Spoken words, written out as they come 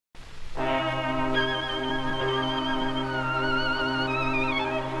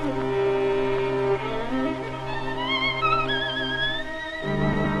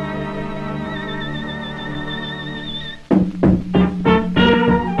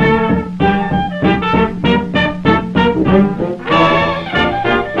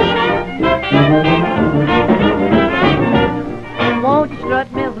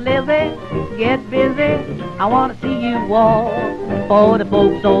I wanna see you walk, for the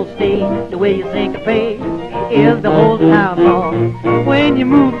folks all stay. The way you syncopate is the whole town talk. When you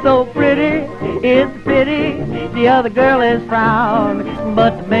move so pretty, it's a pity the other girl is frown.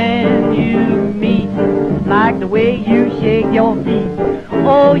 But the man you meet like the way you shake your feet.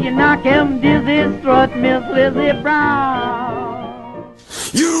 Oh, you knock him dizzy, strut, Miss Lizzie Brown.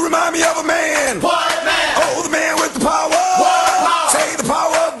 You remind me of a man. What man? Oh, the man with the power. What power? Say the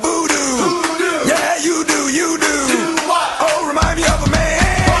power of voodoo. Voodoo. Yeah, you do, you do. Do what? Oh, remind me of a man.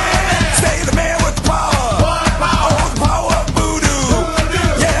 What man? Say the man with the power. What power? Oh, the power of voodoo. Voodoo.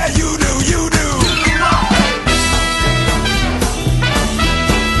 Yeah, you do, you do. Do what?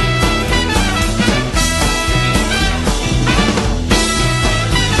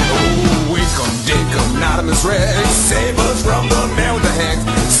 Oh, wake 'em, dick 'em, anonymous red. Save us from the man with the hex.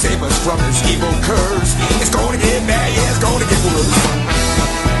 Save us from this evil curse. It's gonna get bad, yeah, it's gonna get worse.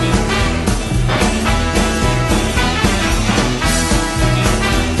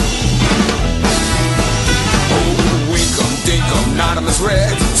 Oh, wake 'em, dick 'em, anonymous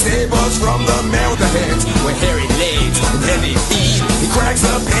red. Save us from the man with the hex.